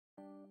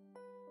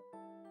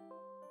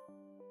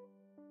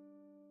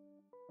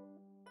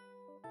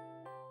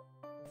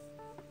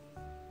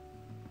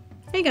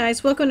Hey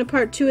guys, welcome to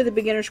part 2 of the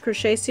beginner's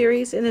crochet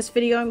series. In this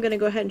video I'm going to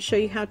go ahead and show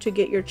you how to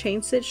get your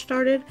chain stitch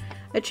started.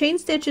 A chain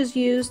stitch is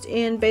used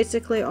in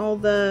basically all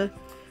the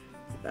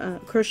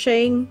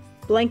crocheting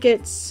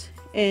blankets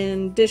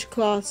and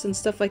dishcloths and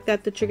stuff like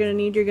that you're going to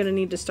need. You're going to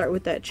need to start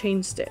with that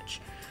chain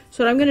stitch.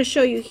 So what I'm going to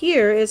show you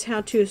here is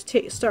how to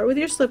start with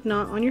your slip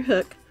knot on your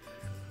hook.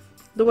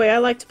 The way I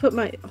like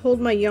to hold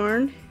my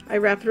yarn, I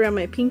wrap it around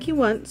my pinky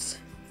once,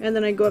 and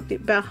then I go up the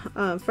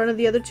front of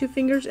the other two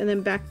fingers and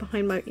then back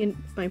behind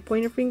my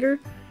pointer finger,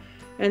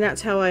 and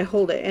that's how I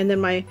hold it. And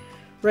then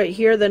right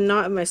here, the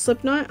knot of my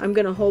slip knot, I'm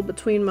going to hold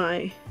between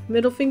my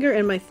middle finger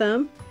and my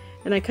thumb,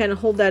 and I kind of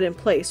hold that in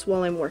place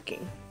while I'm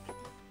working.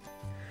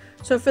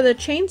 So for the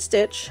chain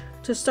stitch,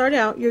 to start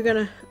out, you're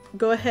going to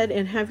go ahead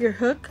and have your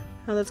hook.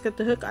 Now let's get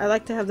the hook. I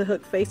like to have the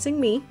hook facing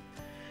me,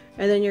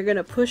 and then you're going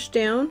to push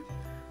down,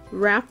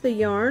 wrap the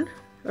yarn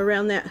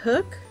around that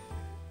hook.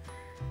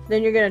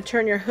 Then you're going to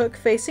turn your hook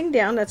facing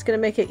down. That's going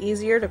to make it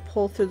easier to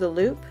pull through the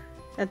loop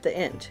at the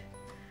end.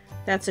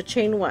 That's a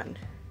chain one.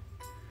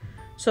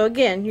 So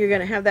again, you're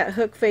going to have that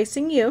hook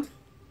facing you.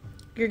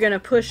 You're going to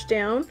push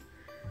down,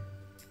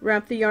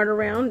 wrap the yarn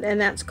around, and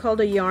that's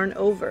called a yarn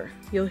over.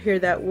 You'll hear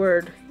that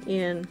word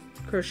in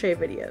crochet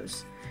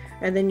videos.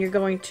 And then you're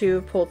going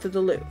to pull through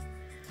the loop.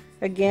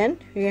 Again,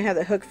 you're going to have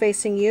the hook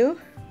facing you,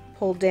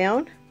 pull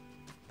down,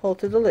 pull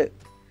through the loop.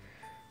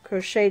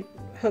 Crochet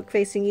hook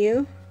facing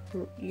you,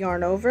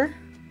 yarn over,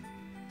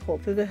 pull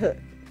through the hook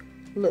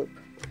loop,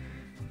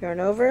 yarn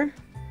over,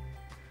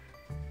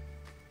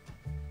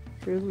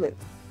 through the loop,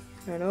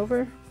 yarn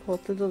over, pull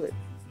through the loop,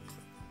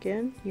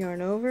 again,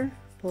 yarn over,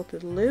 pull through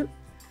the loop,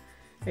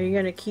 and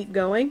you're going to keep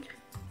going.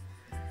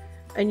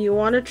 And you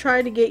want to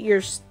try to get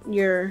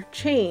your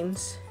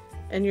chains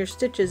and your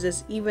stitches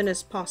as even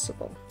as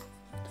possible.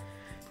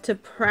 To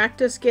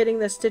practice getting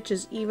the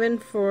stitches even,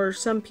 for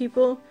some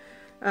people,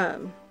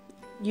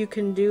 you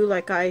can do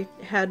like I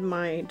had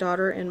my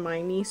daughter and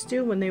my niece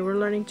do when they were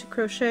learning to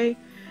crochet.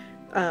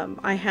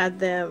 I had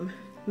them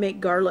make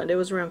garland. It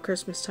was around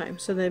Christmas time,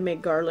 so they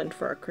made garland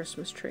for our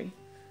Christmas tree.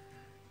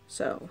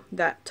 So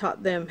that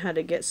taught them how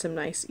to get some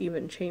nice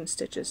even chain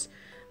stitches.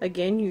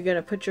 Again, you're going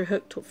to put your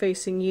hook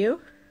facing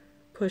you,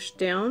 push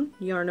down,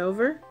 yarn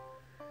over,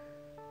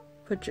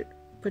 put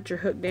your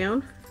hook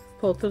down,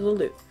 pull through the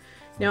loop.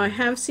 Now I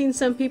have seen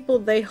some people,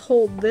 they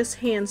hold this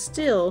hand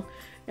still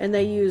and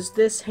they use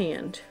this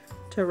hand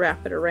to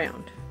wrap it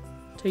around.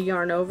 To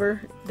yarn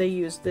over, they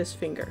use this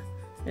finger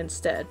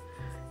instead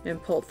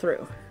and pull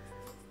through,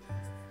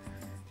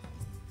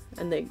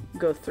 and they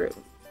go through.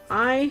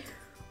 I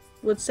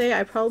would say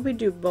I probably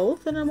do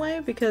both in a way,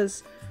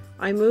 because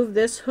I move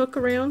this hook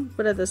around,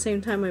 but at the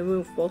same time I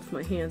move both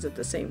my hands at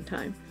the same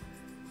time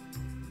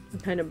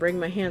and kind of bring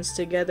my hands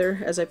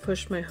together as I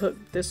push my hook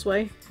this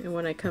way, and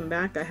when I come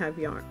back I have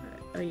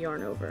a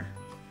yarn over.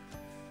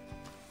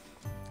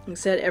 Like I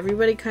said,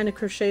 everybody kind of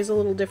crochets a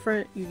little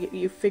different.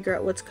 You figure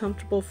out what's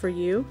comfortable for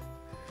you.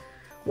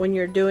 When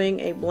you're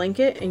doing a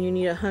blanket and you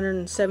need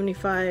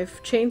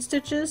 175 chain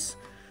stitches,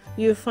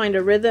 you find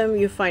a rhythm,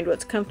 you find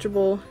what's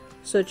comfortable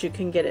so that you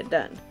can get it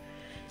done.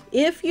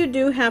 If you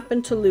do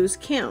happen to lose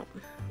count,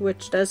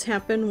 which does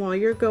happen while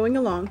you're going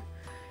along,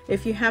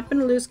 if you happen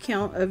to lose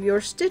count of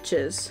your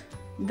stitches,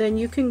 then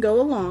you can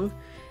go along,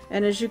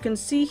 and as you can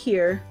see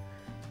here,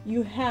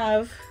 you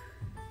have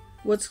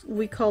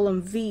we call them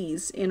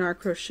V's in our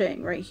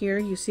crocheting. Right here,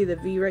 you see the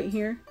V right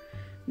here?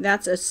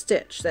 That's a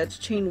stitch. That's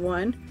chain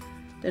one.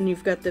 Then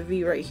you've got the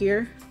V right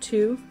here.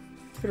 2,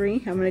 3.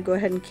 I'm going to go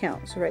ahead and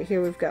count. So right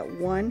here we've got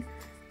 1,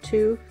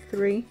 2,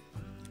 3,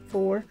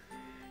 4,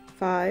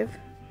 5,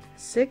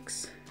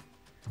 6,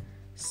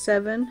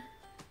 7,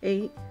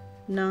 8,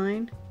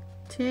 9,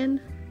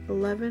 10,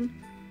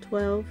 11,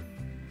 12,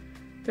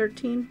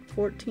 13,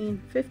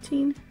 14,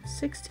 15,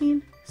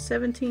 16,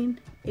 17,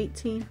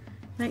 18,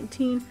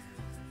 19,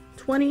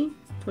 20,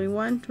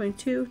 21,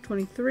 22,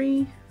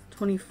 23,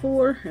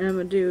 24, and I'm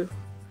going to do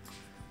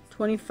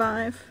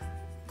 25.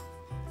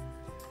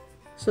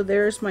 So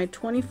there's my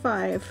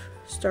 25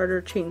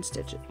 starter chain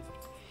stitches.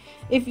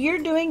 If you're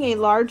doing a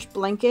large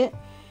blanket,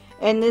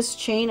 and this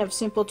chain of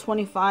simple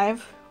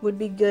 25 would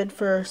be good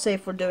for, say,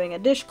 if we're doing a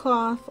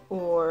dishcloth,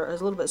 or a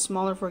little bit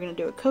smaller if we're going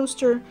to do a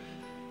coaster.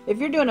 If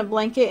you're doing a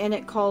blanket and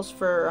it calls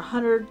for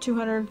 100,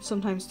 200,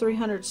 sometimes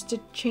 300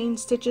 chain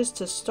stitches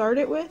to start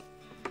it with,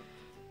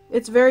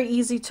 it's very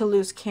easy to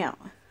lose count.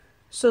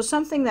 So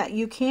something that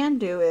you can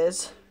do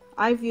is,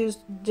 I've used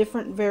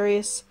different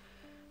various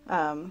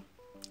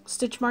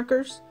stitch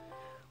markers.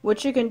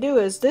 What you can do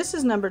is, this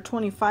is number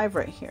 25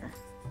 right here.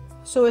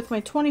 So with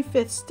my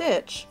 25th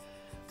stitch,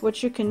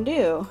 what you can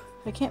do,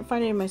 I can't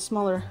find any of my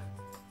smaller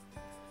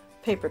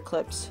paper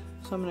clips,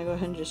 so I'm going to go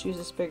ahead and just use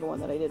this bigger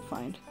one that I did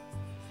find.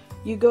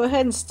 You go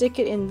ahead and stick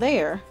it in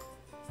there.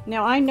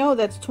 Now I know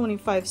that's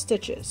 25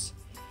 stitches.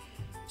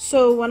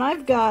 So when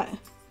I've got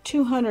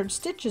 200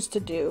 stitches to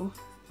do,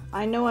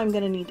 I know I'm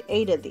going to need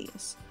 8 of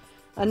these.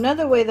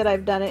 Another way that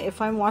I've done it,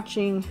 if I'm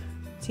watching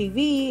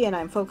TV and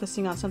I'm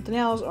focusing on something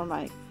else, or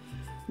my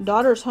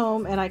daughter's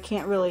home and I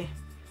can't really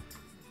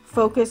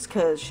focus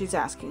because she's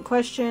asking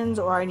questions,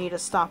 or I need to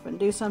stop and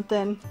do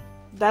something.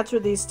 That's where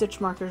these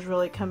stitch markers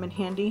really come in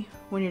handy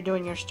when you're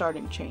doing your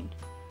starting chain.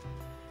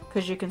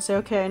 Because you can say,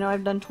 okay, I know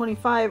I've done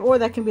 25, or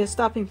that can be a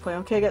stopping point.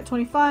 Okay, I got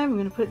 25, I'm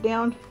going to put it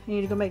down. I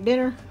need to go make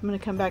dinner. I'm going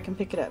to come back and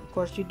pick it up. Of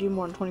course, you do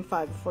more than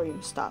 25 before you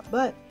stop,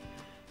 but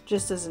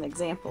just as an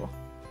example.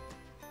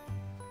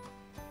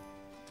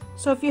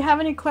 So if you have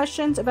any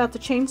questions about the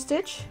chain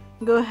stitch,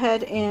 go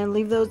ahead and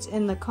leave those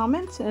in the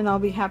comments, and I'll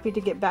be happy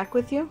to get back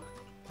with you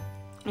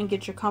and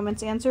get your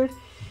comments answered.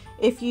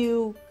 If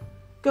you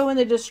go in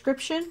the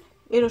description,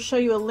 it'll show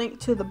you a link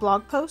to the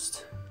blog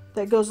post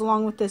that goes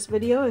along with this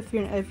video if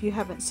you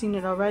haven't seen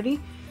it already,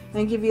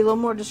 and give you a little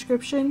more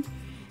description,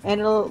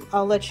 and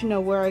I'll let you know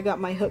where I got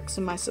my hooks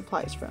and my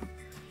supplies from.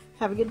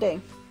 Have a good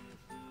day.